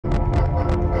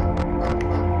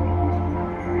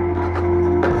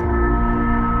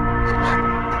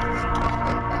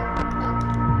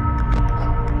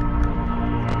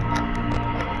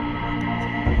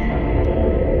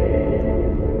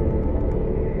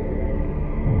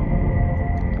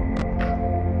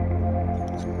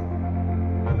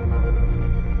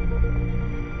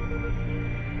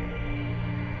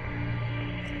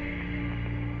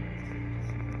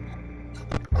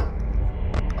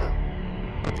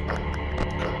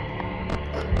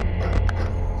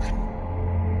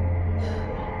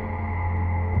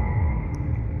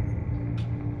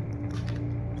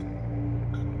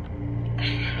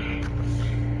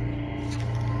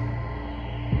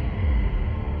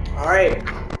Alright.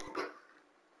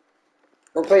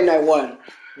 We're playing night one.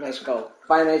 Let's go.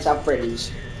 Five Nights at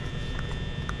Freddy's.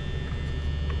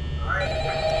 Alright.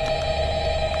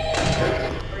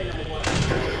 We're playing night one.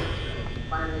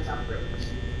 Five Nights at Freddy's.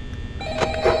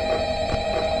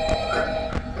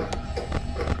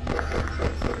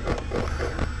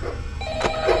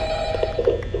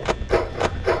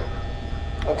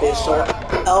 Okay, so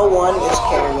L1 is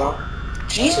camera.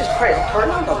 Jesus Christ, turn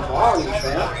on the volume,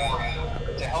 man.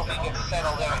 To help you get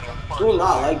settled in on your first Do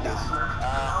not like that.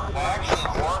 I actually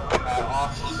work in that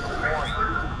office for you.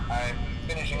 I'm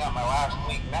finishing up my last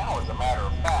week now, as a matter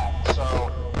of fact,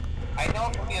 so I know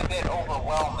it can be a bit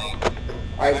overwhelming.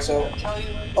 Alright, so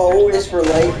O is for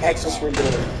light, X is for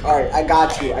door. Alright, I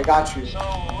got you. So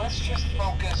let's just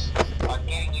focus on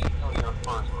getting you through your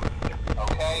first week,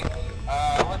 okay?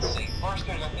 Let's see. First,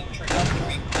 there's an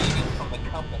introductory greeting from the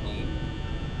company.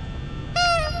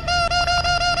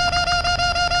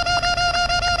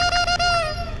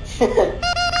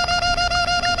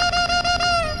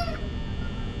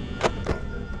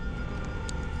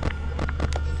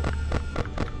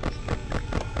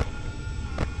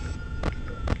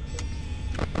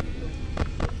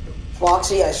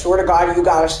 Foxy, I swear to God, you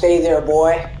gotta stay there,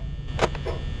 boy.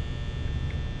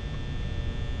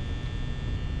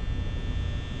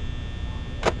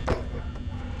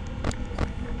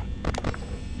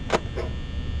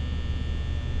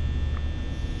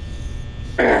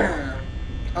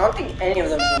 I don't think any of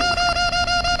them move.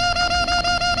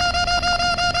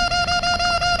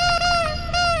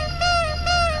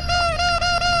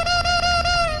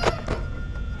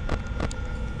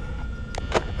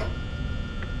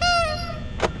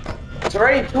 It's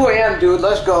already 2 a.m., dude.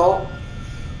 Let's go.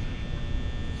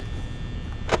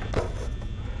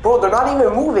 Bro, they're not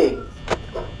even moving.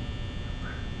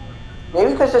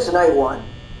 Maybe because it's night one.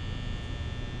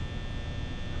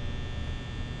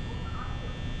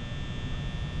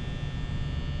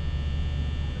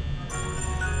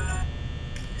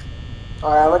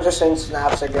 Alright, I'm gonna just send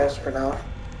snaps, I guess, for now.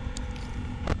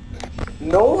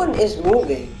 No one is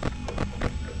moving.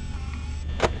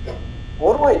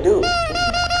 What do I do?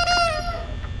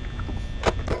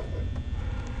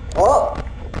 Oh!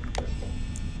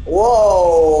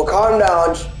 Whoa! Calm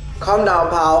down. Calm down,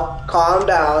 pal. Calm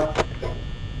down.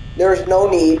 There's no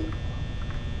need.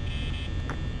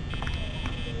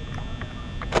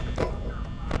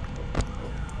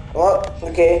 Oh,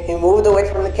 okay. He moved away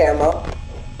from the camera.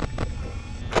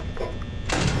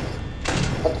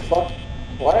 What the fuck?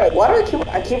 Why do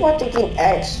I keep on thinking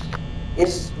X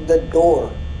is the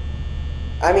door.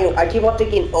 I mean, I keep on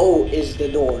thinking O is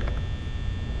the door.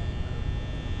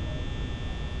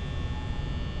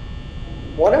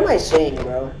 What am I saying,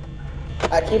 bro?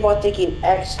 I keep on thinking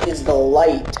X is the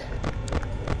light.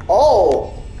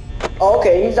 Oh!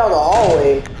 Okay, he's down the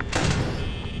hallway.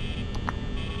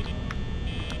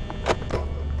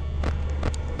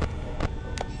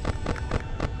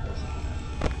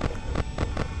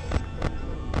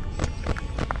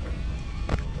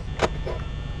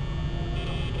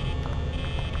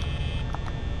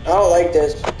 I don't like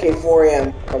this. Okay, 4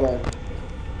 a.m. Come on.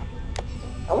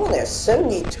 I'm only at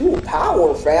 72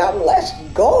 power, fam. Let's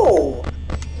go.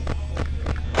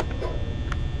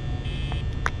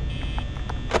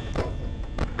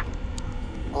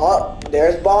 Oh,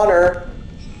 there's Bonner.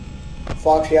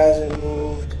 Foxy hasn't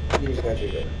moved. These guys are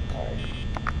good. Alright.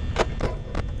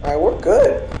 Alright, we're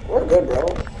good. We're good, bro.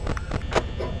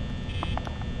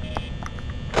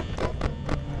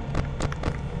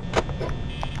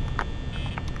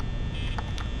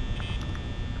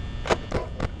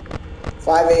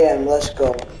 $5 a.m. Let's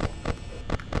go.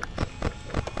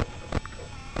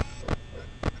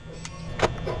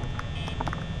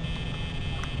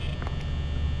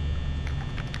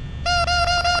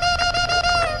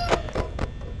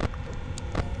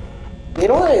 You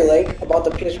know what I like about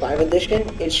the PS5 edition?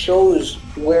 It shows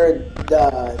where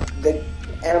the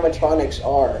animatronics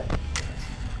are.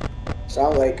 So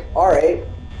I'm like, alright,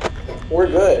 we're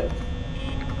good.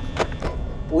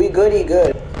 We goody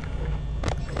good.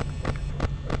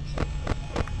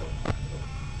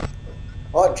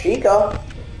 Oh, Chica.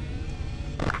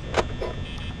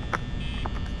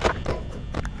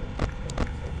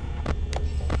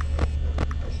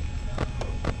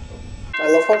 I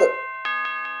love how the...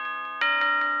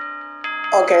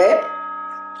 Okay.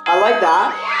 I like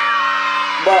that.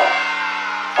 But,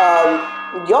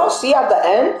 y'all see at the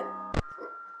end?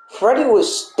 Freddy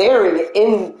was staring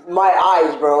in my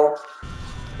eyes, bro.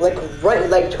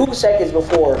 Like 2 seconds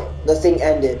before the thing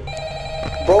ended.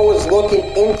 Bro was looking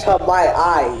into my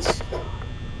eyes.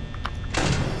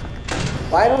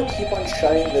 Why don't I keep on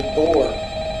shutting the door?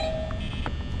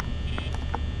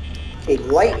 Okay,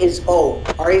 light is O.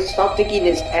 Alright, stop thinking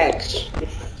it's X.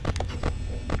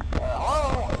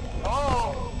 Hello?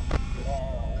 Hello?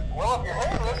 Well, if you're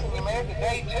hearing this and you made it to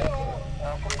day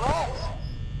 2, congrats.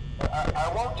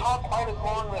 I won't talk quite as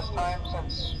long this time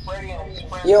since Freddy and his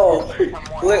friends Yo, have become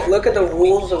more look at the active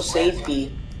rules weeks of so fast.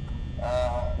 safety.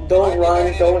 You Don't might be run,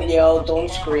 ready to don't meet yell, the don't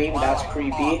camera scream, while that's I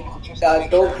creepy. talk, just to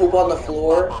make Don't sure poop on the everyone's in the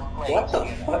floor. proper What place, the you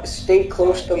know. fuck? Stay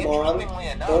close to mom. Interestingly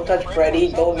enough, Don't touch Freddy,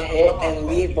 himself don't doesn't hit, come off and stage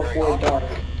leave very before often. dark.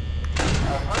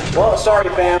 Pretty Well, sure sorry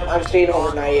he's more fam, active I'm in staying the dark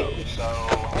overnight. mode, so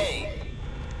hey,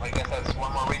 I guess that's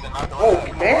one more reason not to run Oh, out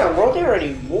of damn, bro, color. they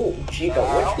already moved. Chica, I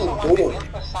what also you want to doing?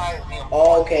 emphasize the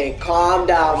importance Okay, of calm keeping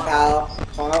down, warnings. pal.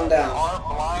 Calm There down. are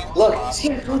blind Look, spots see,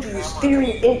 I in your told you you're camera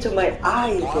staring feed. into my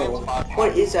eyes, Blind bro. spots What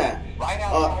happen is to be that? right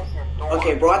outside your door.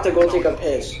 Okay, bro, I have to go So take a if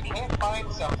piss. you can't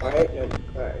find something Alright?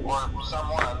 or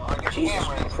someone on your Jesus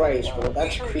cameras, Christ, bro, be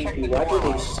that's sure to check creepy. the Why door do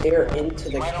they light. stare into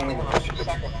You the might only have a cameras? few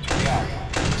seconds to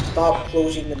react. Stop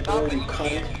closing the door, Not that you you would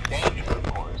be in cunt. any danger, of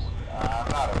course. I'm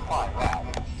not implying that.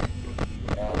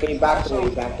 Okay, back Also, away,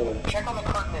 back away. check on the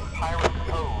curtain in Pirate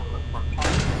Cove from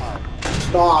time to time.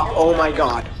 Stop, oh my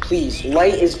god, please.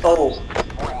 Light is O.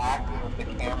 More active if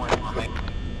the cameras remain.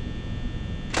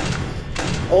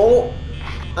 Oh,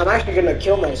 I'm actually gonna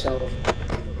kill myself.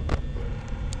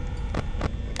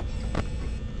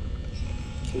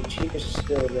 Okay, Chica's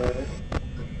still there.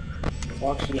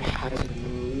 Foxy hasn't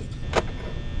moved.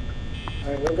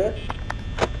 Alright, we're good.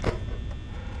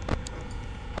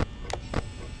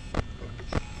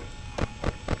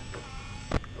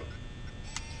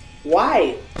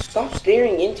 Why? Stop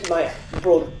staring into my...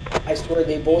 Bro, I swear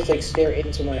they both like stare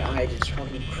into my eyes. It's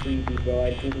fucking creepy, bro.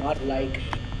 I do not like...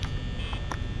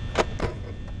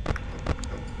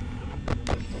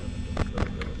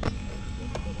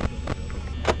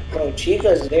 Bro,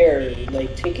 Chica's there,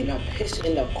 like, taking a piss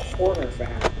in the corner,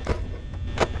 fam.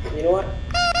 You know what?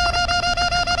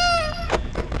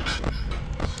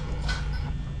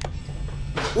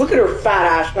 Look at her fat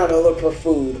ass trying to look for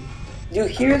food. Do you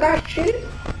hear that shit?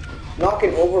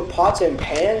 Knocking over pots and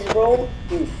pans, bro?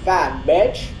 You fat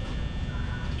bitch.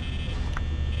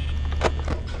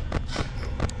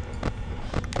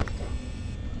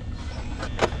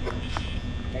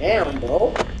 Damn,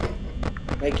 bro.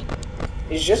 Like,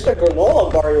 it's just a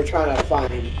granola bar you're trying to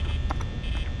find.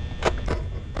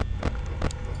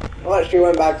 Oh, she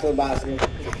went back to the bathroom.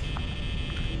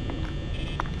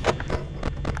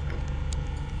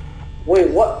 Wait,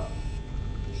 what?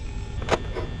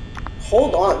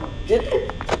 Hold on. Did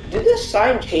this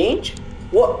sign change?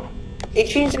 What? It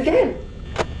changed again.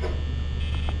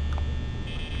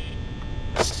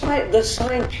 The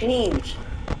sign changed.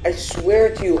 I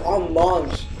swear to you, on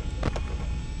moms.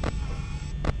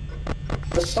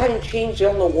 The sign changed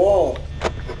on the wall.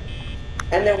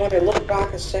 And then when I looked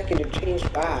back a second, it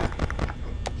changed back.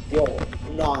 Yo,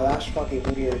 nah, that's fucking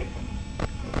weird.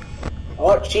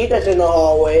 Oh, Chica's in the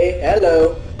hallway.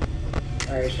 Hello.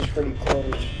 Alright, she's pretty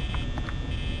close.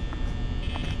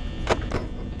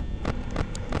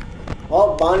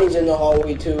 Oh, Bonnie's in the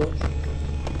hallway too.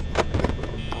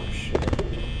 Oh shit.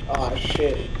 Oh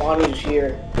shit. Bonnie's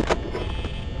here.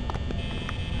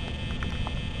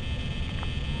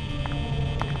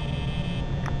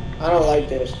 I don't like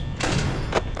this.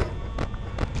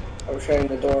 I'm shutting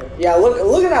the door. Yeah,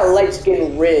 look at that light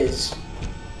skinned Riz.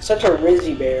 Such a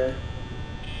Rizzy bear.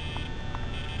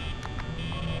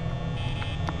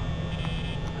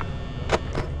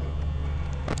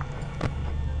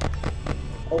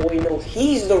 Oh wait, no,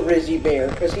 he's the Rizzy bear,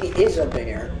 because he is a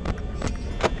bear.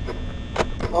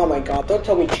 Oh my god, don't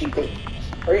tell me Chica.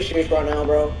 Are you serious right now,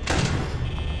 bro?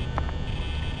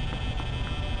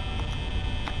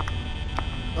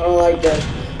 I don't like this.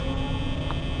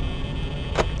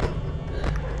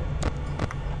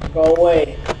 Go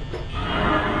away.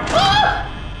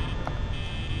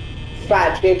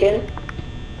 Fat chicken.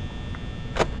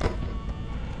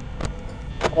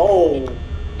 Oh.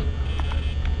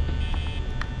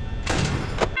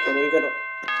 Okay, we gotta...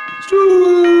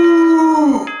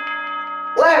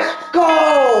 Let's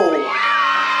go!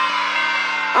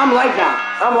 I'm like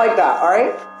that. I'm like that,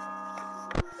 alright?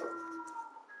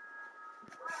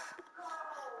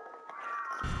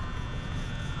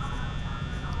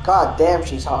 God damn,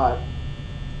 she's hot.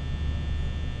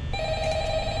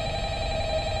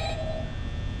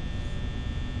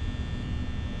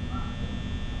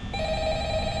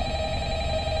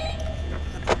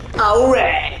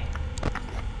 Alright.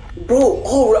 Bro,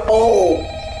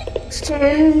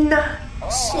 Sin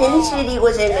City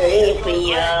was in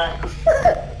Arabia.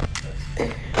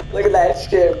 Look at that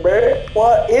shit, bro.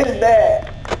 What is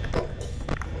that?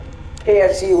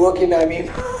 KFC looking at me.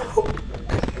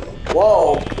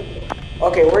 Whoa.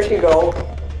 Okay, where'd she go?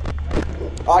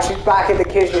 Oh, she's back in the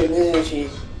kitchen, isn't she?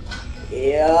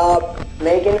 Yep.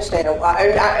 Making a stand.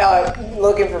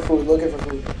 Looking for food, looking for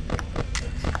food.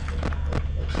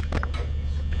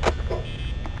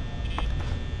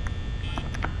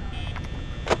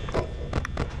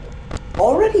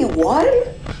 Already won?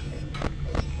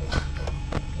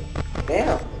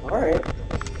 Damn, alright.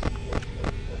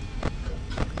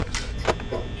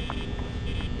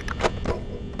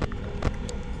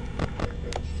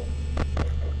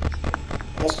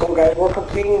 Let's go, guys. We're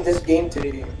completing this game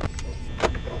today.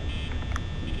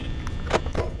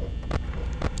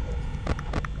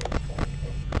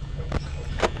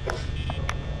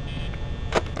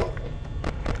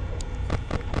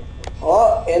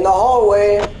 Oh, in the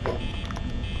hallway.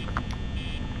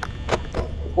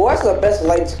 Who has the best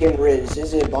light skin Riz?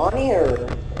 Is it Bonnie or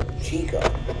Chica?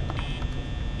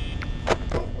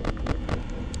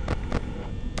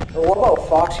 Or what about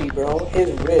Foxy, bro? His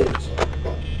Riz.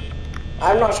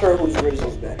 I'm not sure whose Riz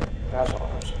is better. That's all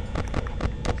I'm saying.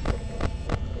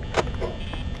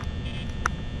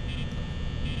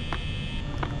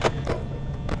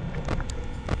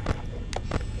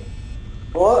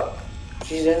 What?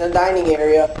 She's in the dining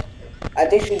area. I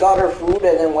think she got her food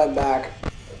and then went back.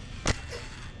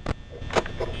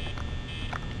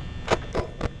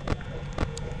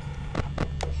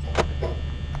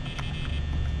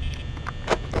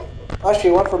 Oh,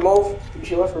 she went for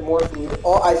more food.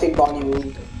 Oh, I think Bonnie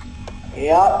moved.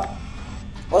 Yep.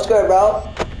 What's good, bro?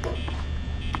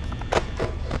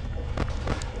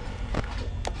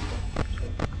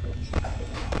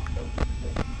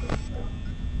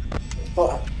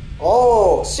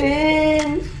 Oh,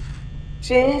 Sin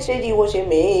City wasn't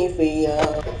made for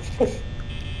ya.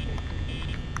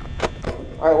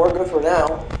 Alright, we're good for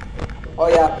now. Oh,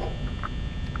 yeah.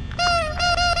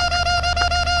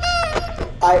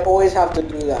 I always have to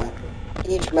do that.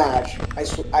 Each match.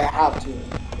 I have to.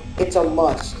 It's a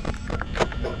must.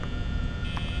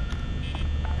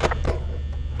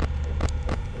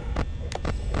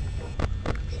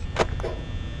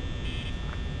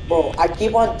 Bro, I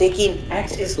keep on thinking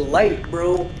X is light,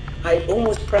 bro. I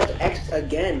almost pressed X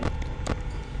again.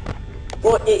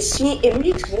 Bro, it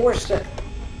makes more sense.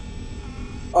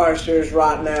 Archer's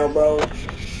right now, bro.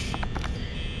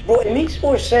 Bro, it makes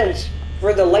more sense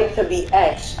for the light to be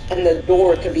X and the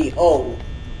door to be O.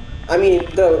 I mean,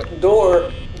 the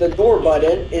door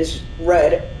button is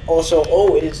red, also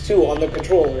O is too on the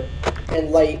controller, and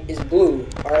light is blue,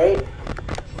 alright?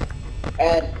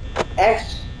 And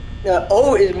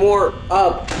O is more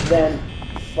up than,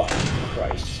 fuck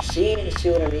Christ, see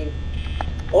what I mean?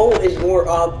 O is more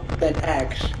up than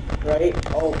X, right?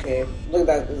 Okay, look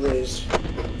at that Riz.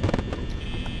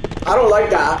 I don't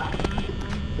like that.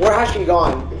 Where has she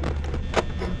gone?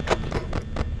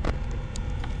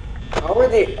 How are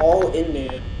they all in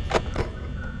there?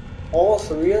 All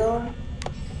three of them?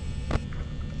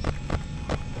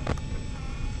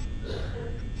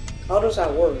 How does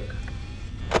that work?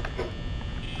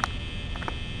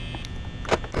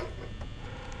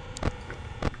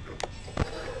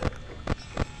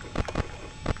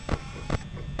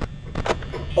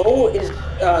 O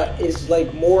is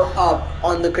like more up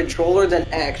on the controller than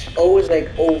X. O is like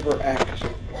over X.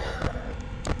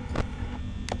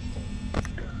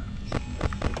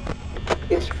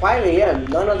 It's 5 a.m.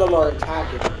 None of them are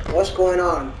attacking. What's going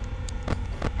on?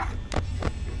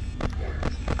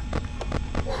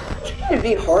 Shouldn't it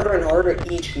be harder and harder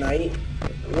each night?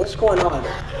 What's going on?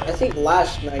 I think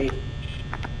last night,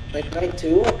 like night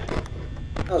 2,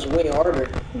 that was way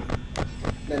harder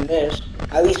than this.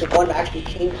 At least one actually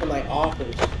came to my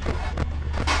office.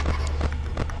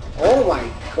 Oh my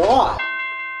god.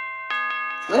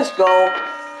 Let's go.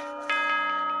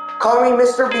 Call me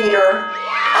Mr. Beater.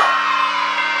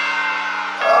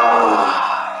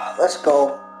 Let's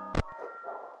go.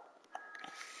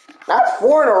 That's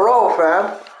 4 in a row,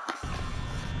 fam.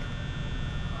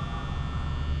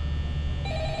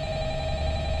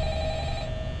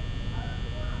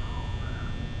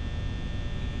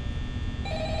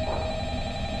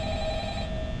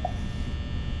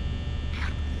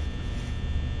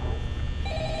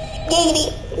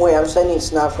 Wait, I'm sending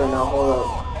Fnaf right now. Hold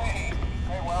up.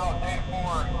 Hey, well, day 4, I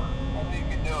think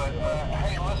you can do it.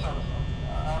 Hey, listen,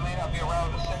 I may not be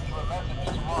around to send you a message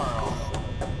tomorrow.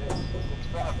 It's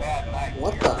been a bad night.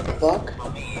 What the fuck? For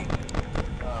me.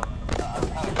 I'm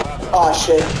kind of glad that Oh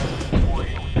shit.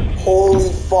 Holy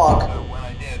fuck. when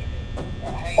I did.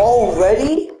 Hey,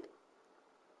 Already?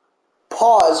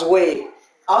 Pause, wait.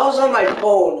 I was on my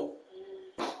phone.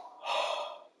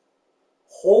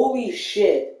 Holy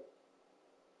shit.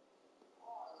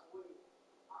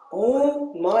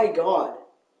 Oh my god.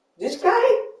 This guy?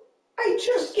 I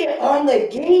just get on the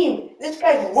game. This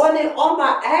guy's running on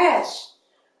my ass.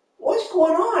 What's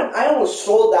going on? I almost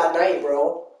sold that night,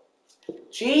 bro.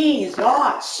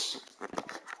 Jesus.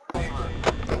 favor.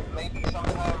 Maybe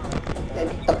sometime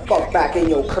And get the fuck back in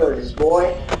your Curtis,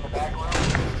 boy. in the back room.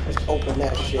 Let's open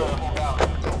that I'm shit. trying to hold out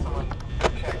until someone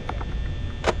checks.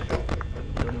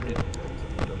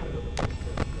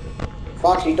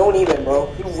 Foxy, don't even,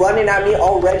 bro. You running at me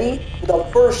already? The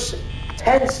first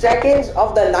 10 seconds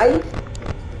of the night?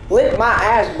 Lick my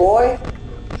ass, boy.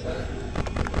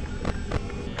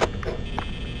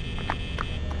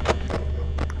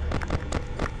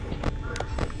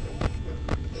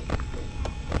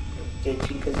 Okay,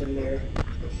 Chica's in there.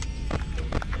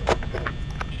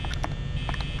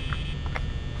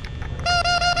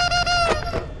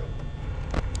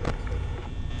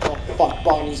 Oh, fuck,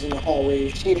 Bonnie's in the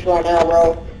hallway. Cheers right now,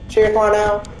 bro. Cheers right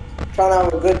now. Trying to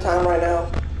have a good time right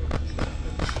now.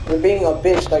 You're being a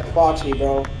bitch like Foxy,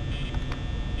 bro.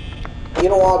 You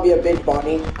don't want to be a bitch,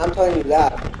 Bonnie. I'm telling you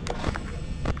that.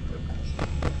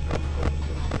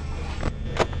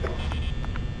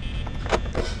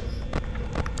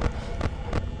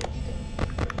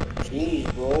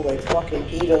 Jeez, bro. Like, fucking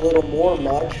eat a little more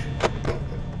much.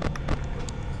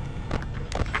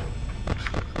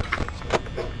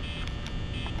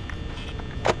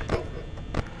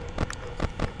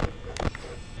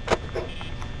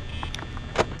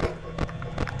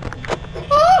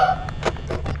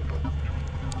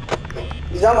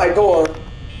 He's at my door.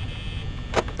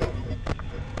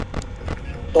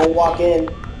 Don't walk in.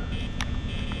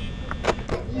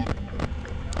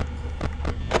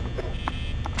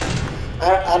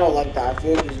 I don't like that. I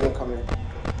feel like he's gonna come in.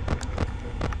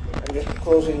 I'm just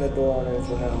closing the door on him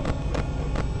for now.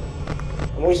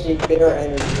 I'm wasting bitter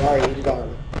energy. Alright, he's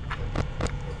gone.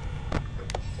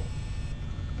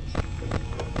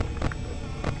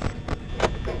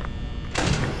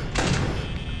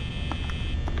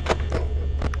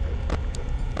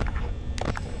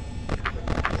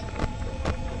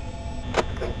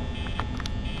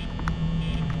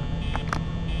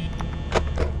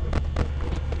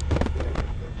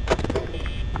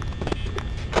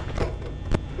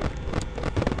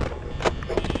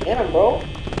 Damn, bro.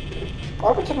 What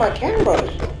happened to my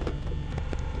cameras?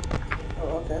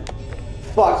 Oh, okay.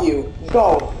 Fuck you.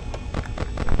 Go.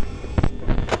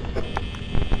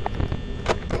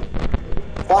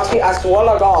 Foxy, I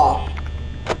swear to God.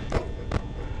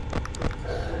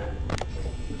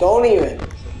 Don't even.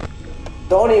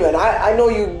 Don't even. I know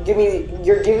you're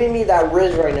giving me that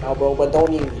riz right now, bro, but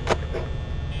don't even.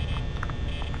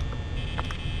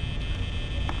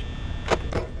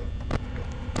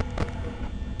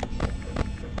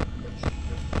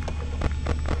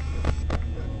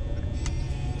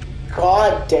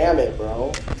 God damn it,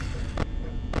 bro.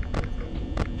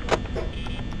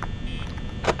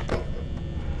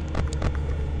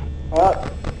 Up,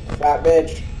 fat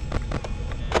bitch.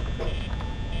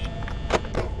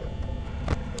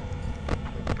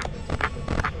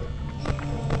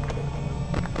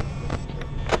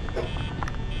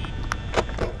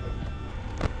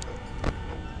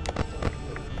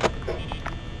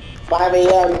 Five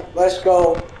a.m. Let's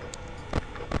go.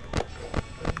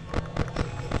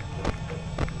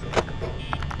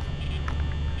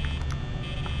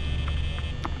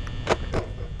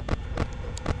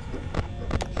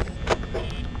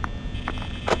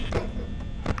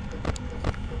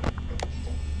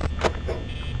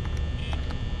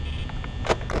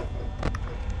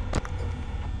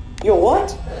 Yo,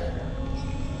 what?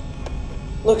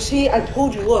 Look, see, I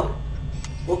told you, look.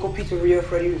 Local pizzeria,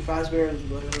 Freddy Fazbear,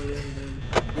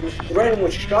 the thread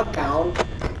was shut down.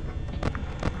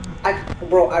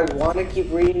 Bro, I want to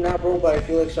keep reading that, bro, but I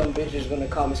feel like some bitch is gonna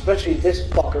come, especially this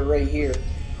fucker right here.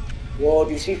 Whoa,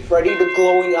 do you see Freddy the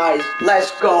glowing eyes?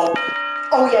 Let's go.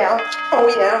 Oh yeah, oh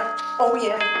yeah, oh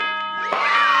yeah.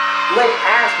 Lick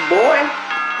ass,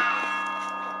 boy.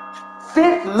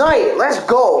 Fifth night, let's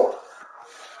go.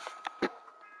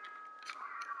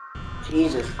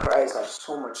 Jesus Christ, that's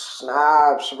so much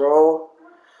snaps, bro.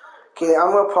 Okay,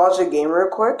 I'm gonna pause the game real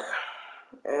quick.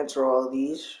 Answer all of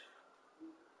these.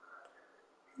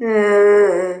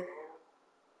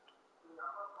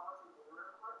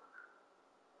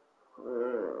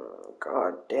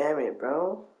 God damn it,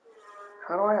 bro.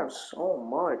 How do I have so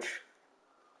much?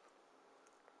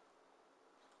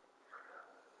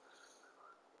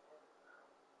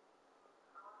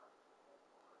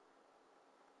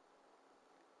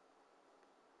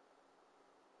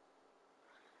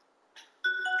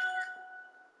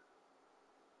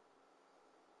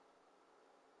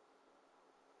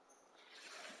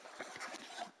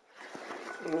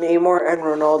 Neymar and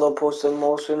Ronaldo posted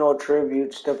emotional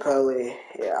tributes to Pele.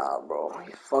 Yeah, bro.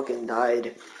 He fucking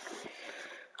died.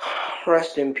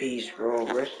 Rest in peace, bro.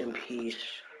 Rest in peace.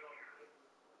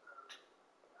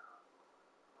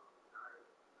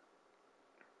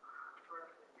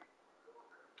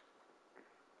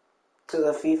 To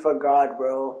the FIFA god,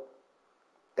 bro.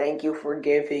 Thank you for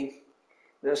giving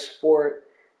the sport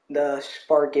the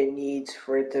spark it needs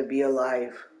for it to be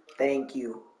alive. Thank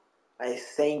you. I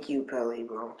thank you, Pele,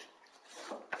 bro.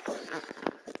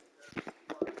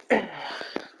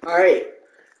 Alright,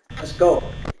 let's go.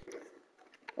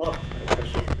 Oh,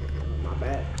 my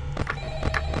bad.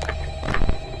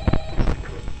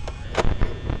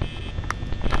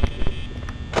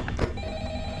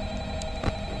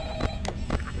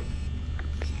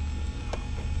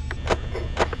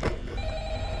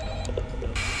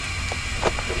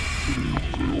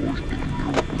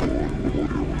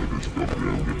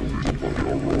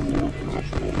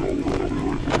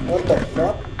 What the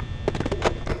fuck?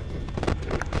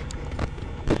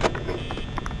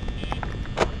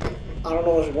 I don't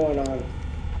know what's going on.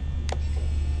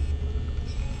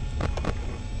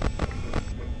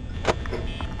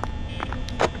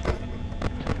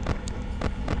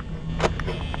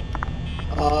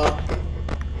 Uh,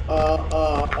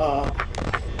 uh.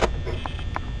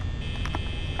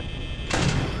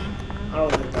 I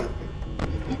don't like that.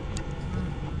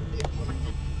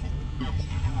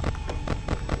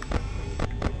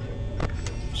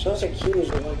 Sounds like he was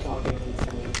the one talking on the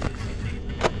phone.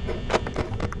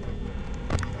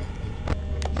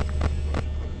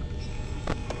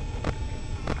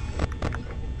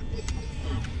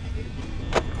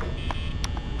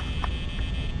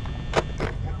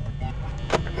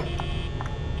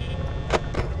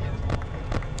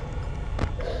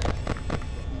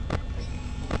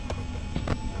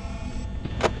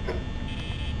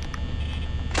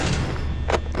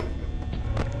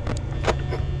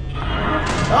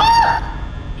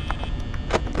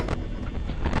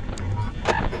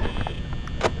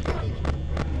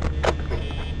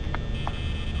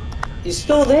 He's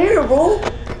still there, bro.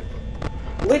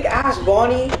 Lick ass,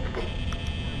 Bonnie.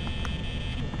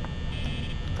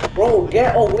 Bro,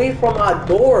 get away from my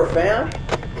door, fam.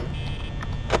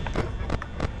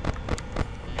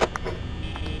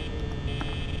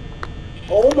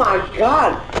 Oh my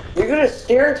god. You're gonna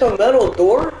stare into a metal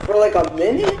door for like a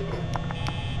minute?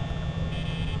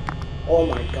 Oh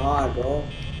my god, bro.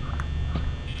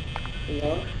 You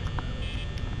know?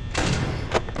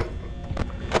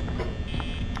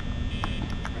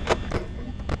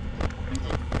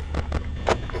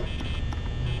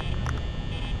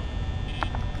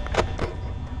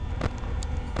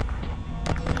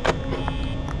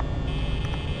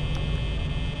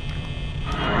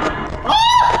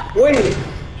 Wait!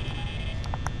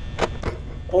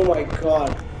 Oh my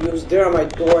god. He was there on my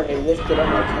door and I lifted up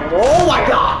my camera. Oh my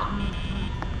god!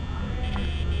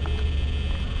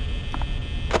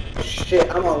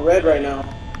 Shit, I'm on red right now.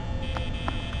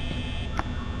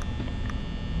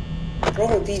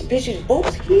 Bro, these bitches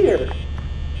both here.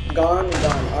 Gone.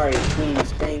 Alright,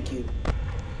 please, thank you.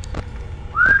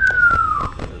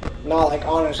 Nah, like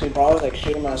honestly, bro, I was like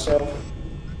shitting myself.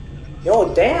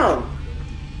 Yo, damn!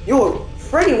 Yo,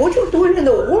 Freddy, what you doing in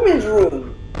the women's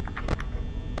room?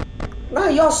 Nah,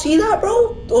 y'all see that,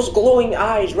 bro? Those glowing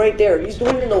eyes right there. He's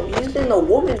in the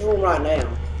women's room right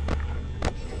now.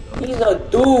 He's a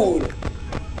dude.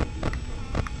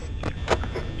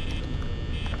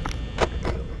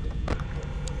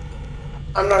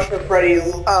 I'm not sure Freddy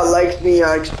likes me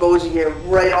exposing him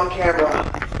right on camera.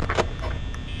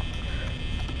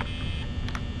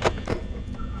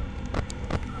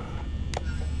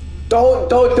 Don't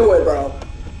do it, bro.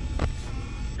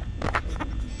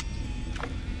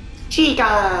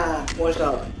 Chica! What's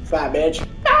up, fat bitch?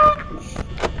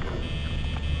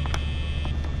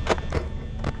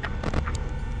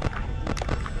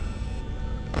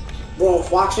 Bro,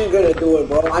 Fox is gonna do it,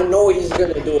 bro. I know he's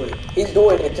gonna do it. He's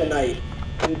doing it tonight.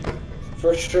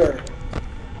 For sure.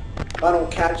 If I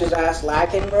don't catch his ass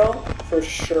lacking, bro, for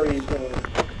sure he's doing it.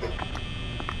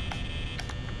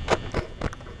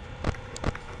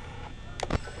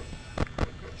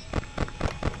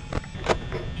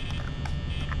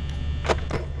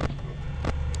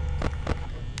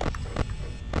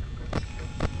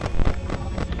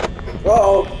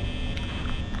 Uh-oh.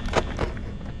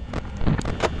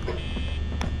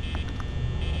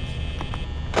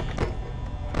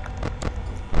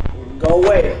 Go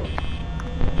away.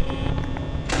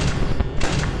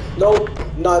 Nope,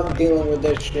 not dealing with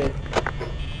this shit.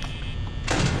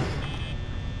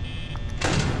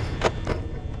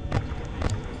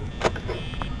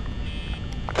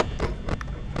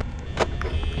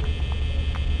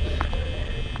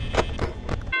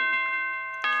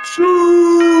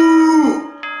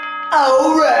 Shoo!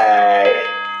 Alright!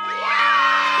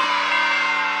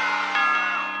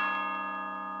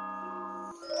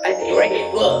 I think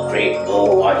Reggie look pretty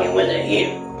cool walking with a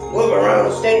hip. Move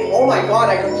around, stay. Oh my god,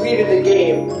 I completed the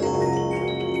game.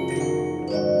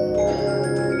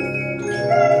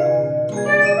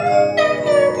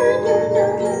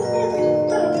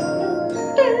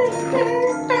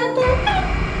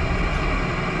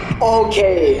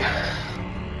 Okay.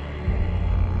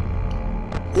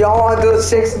 Y'all wanna do the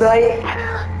sixth night?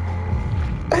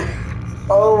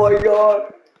 Oh my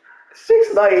god.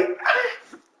 Sixth night.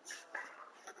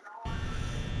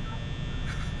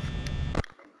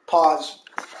 Pause.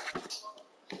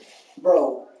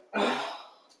 Bro.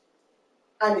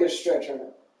 I need a stretcher.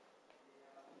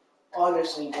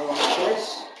 Honestly, bro.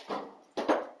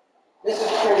 This is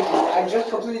crazy. I just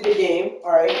completed the game,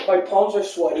 alright? My palms are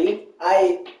sweaty.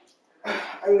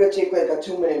 I'm gonna take like a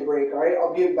 2-minute break, alright?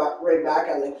 I'll be back right back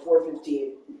at like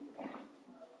 4:15.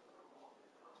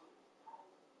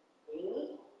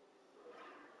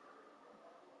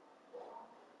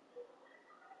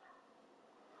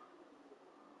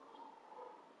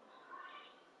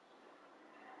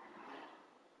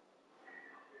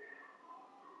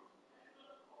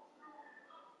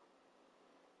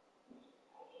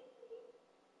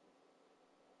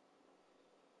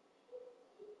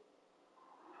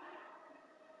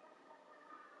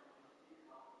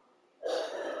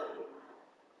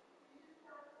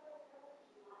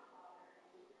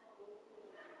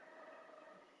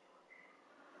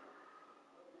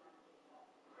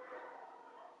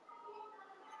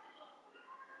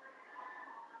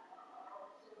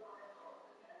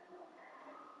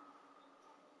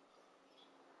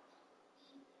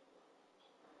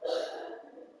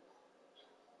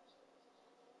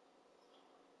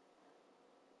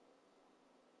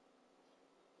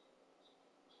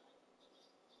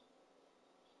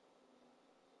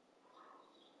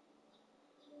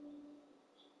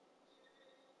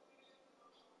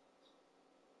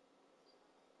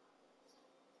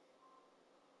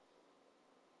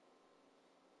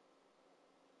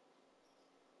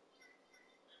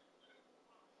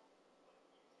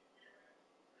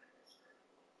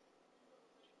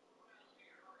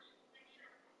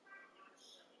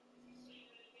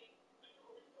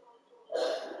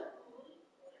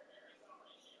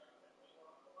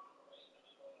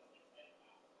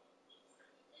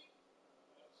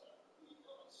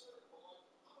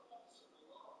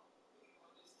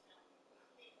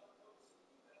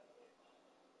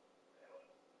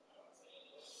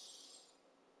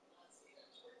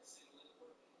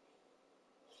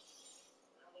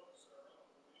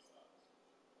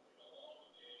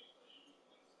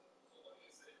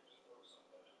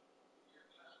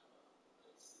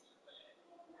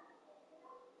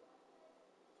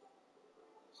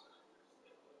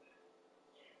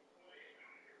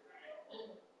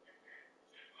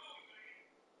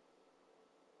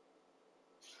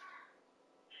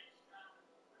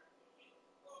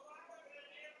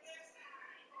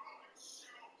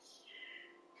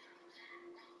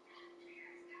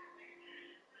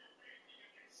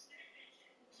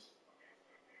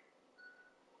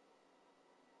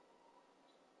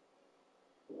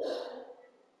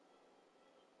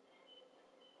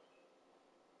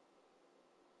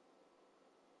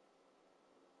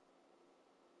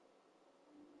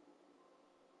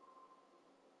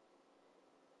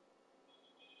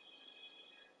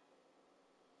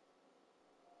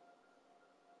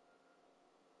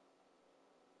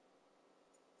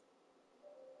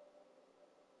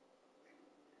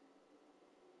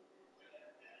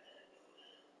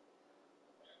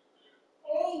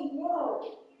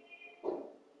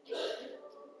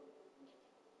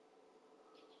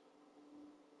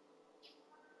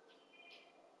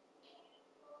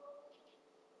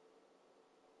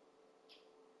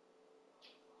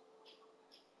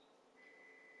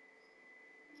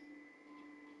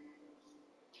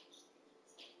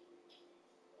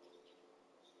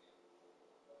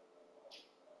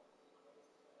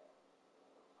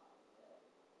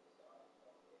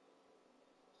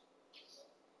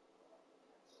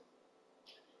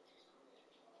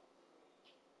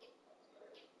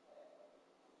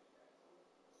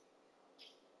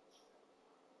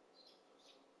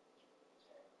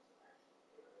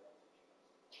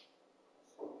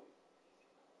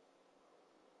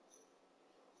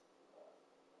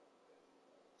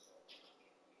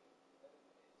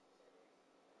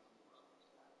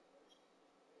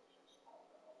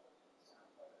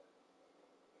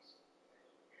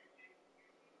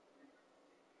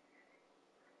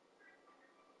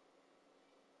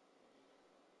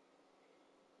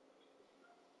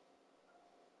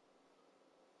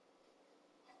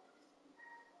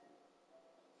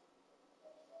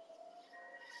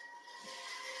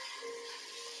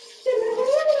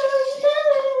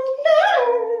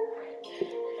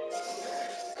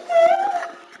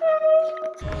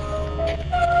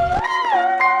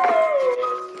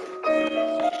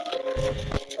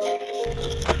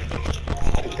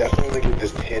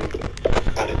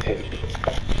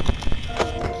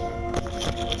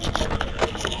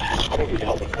 need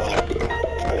help with 5.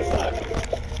 Out of 5.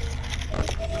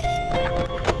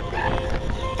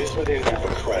 This one didn't have a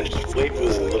crunch. The flavor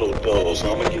was a little dull,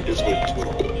 so I'm gonna give this one 2.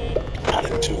 Out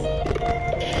of 2.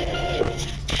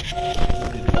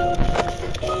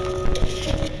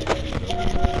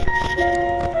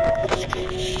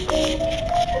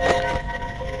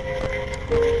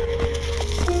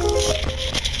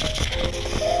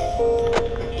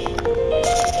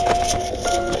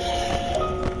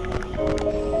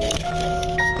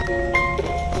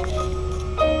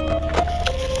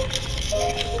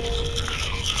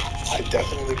 I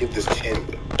definitely give this 10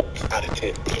 out of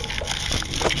 10.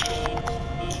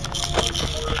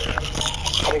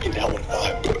 I'm gonna give that one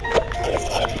 5 out of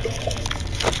 5.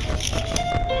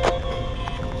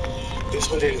 This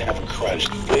one didn't have a crunch.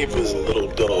 The flavor was a little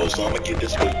dull, so I'm gonna give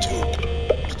this one 2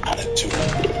 out of 2.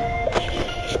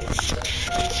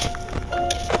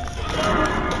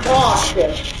 Oh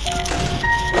shit.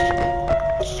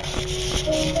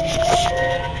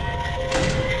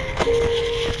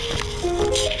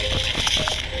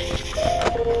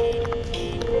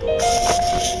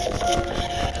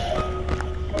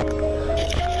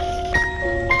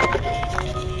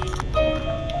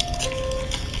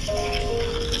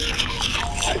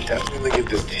 I definitely give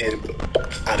this 10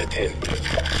 out of 10.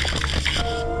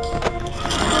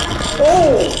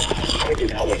 Oh! I'm gonna give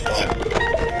that one 5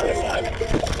 out of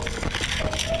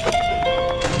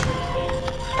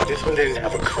 5. This one didn't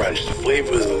have a crunch. The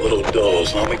flavor was a little dull,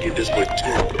 so I'm gonna give this one 2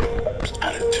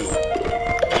 out of 2.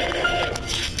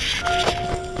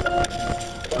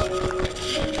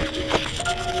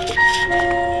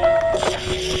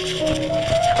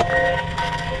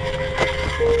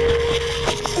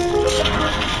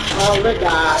 Oh my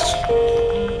gosh.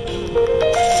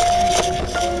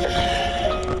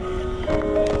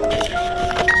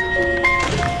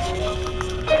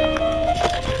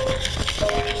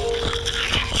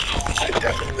 I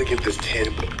definitely give this 10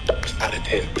 out of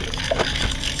 10.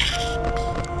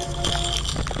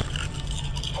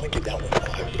 I'm gonna give that one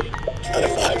 5 out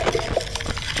of 5.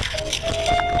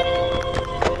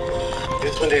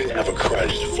 This one didn't have a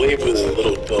crunch. The flavor was a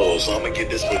little dull, so I'm gonna give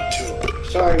this one 2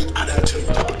 Sorry. out of 2.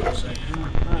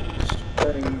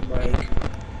 Like,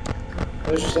 I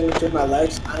was just thinking through my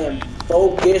legs. I am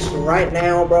focused right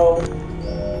now, bro.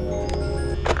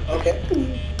 Okay.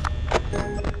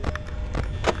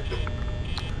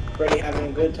 Already having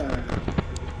a good time.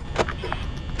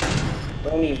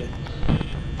 Don't even.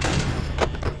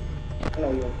 I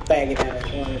know you're a faggot ass.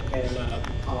 You want to get in my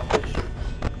office.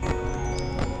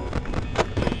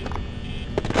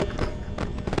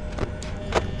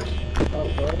 Oh,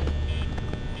 bro.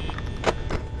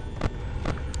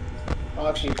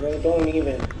 Actually, bro, don't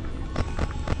even.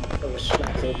 Go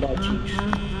smack your butt cheeks.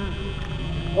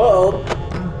 Whoa.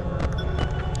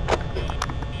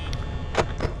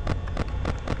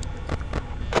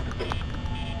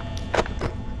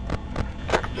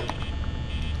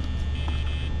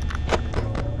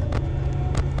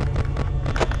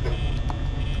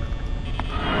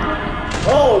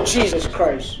 Oh, Jesus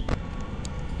Christ.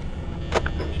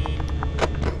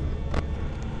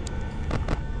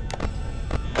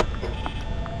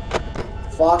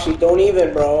 Foxy, don't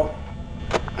even, bro.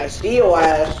 I see your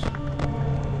ass.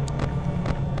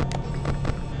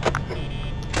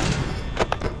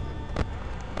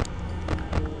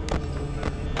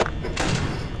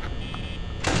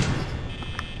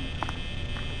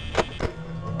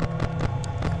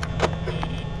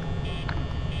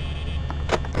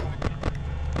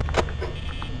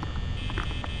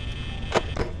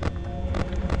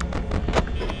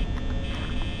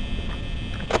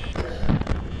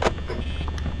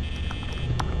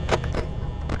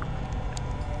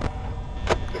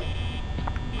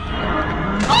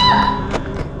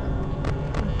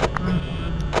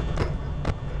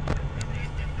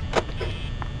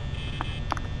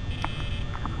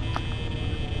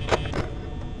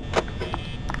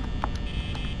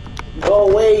 Go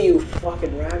away, you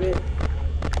fucking rabbit.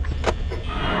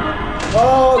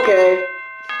 Oh, okay.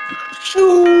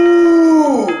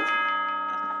 Ooh!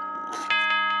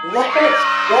 Let's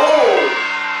go!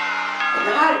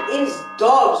 That is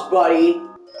dubs, buddy.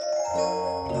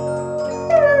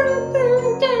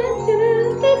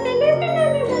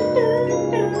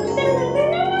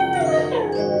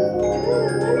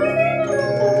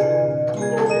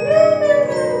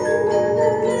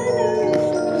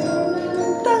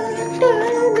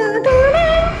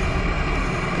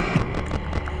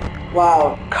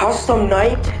 Wow, custom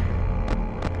night?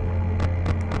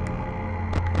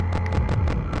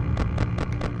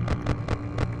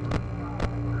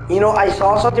 You know, I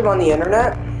saw something on the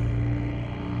internet,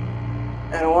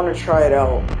 and I want to try it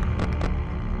out.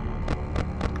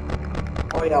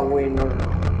 Oh yeah, wait, no.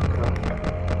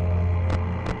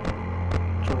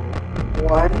 So,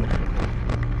 1,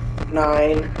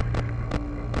 9,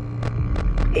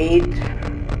 8,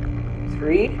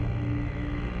 3.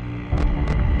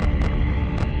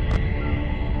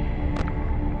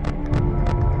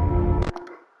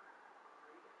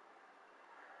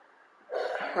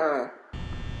 Huh.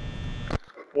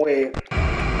 Wait.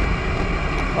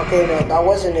 Okay, no, that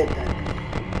wasn't it then.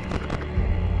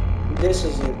 This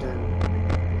is it then.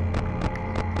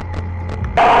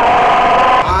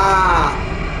 Ah!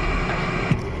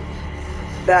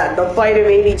 That, the fight of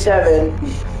 87.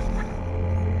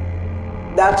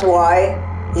 That's why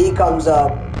he comes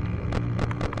up.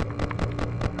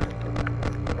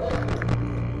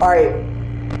 Alright.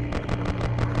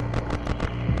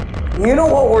 You know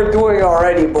what we're doing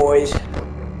already, boys.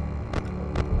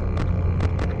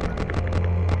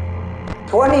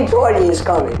 2020 is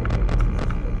coming.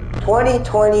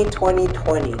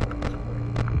 2020.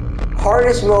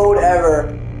 Hardest mode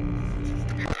ever.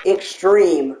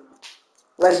 Extreme.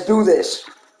 Let's do this.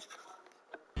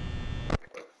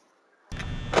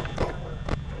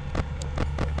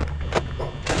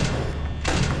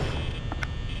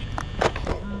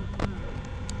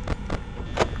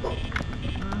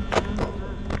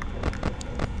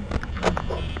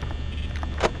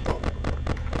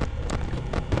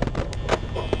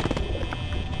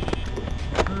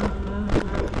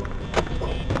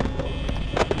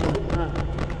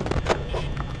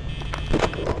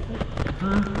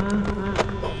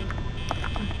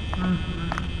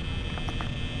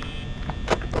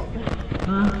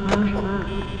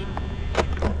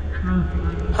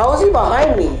 How is he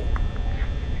behind me?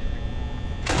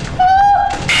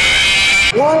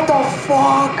 What the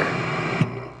fuck?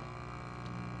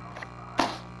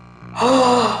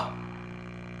 Oh.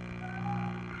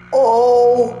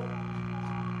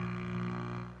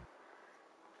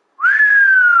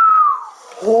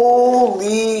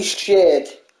 Holy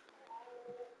shit.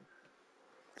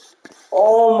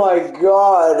 Oh my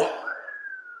god.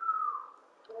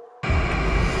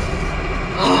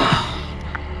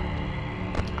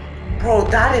 Bro,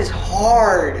 that is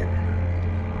hard.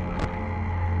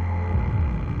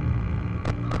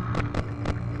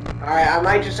 Alright, I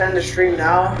might just end the stream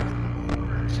now.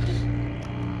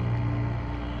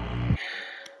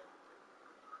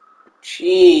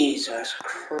 Jesus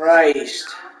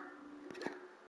Christ.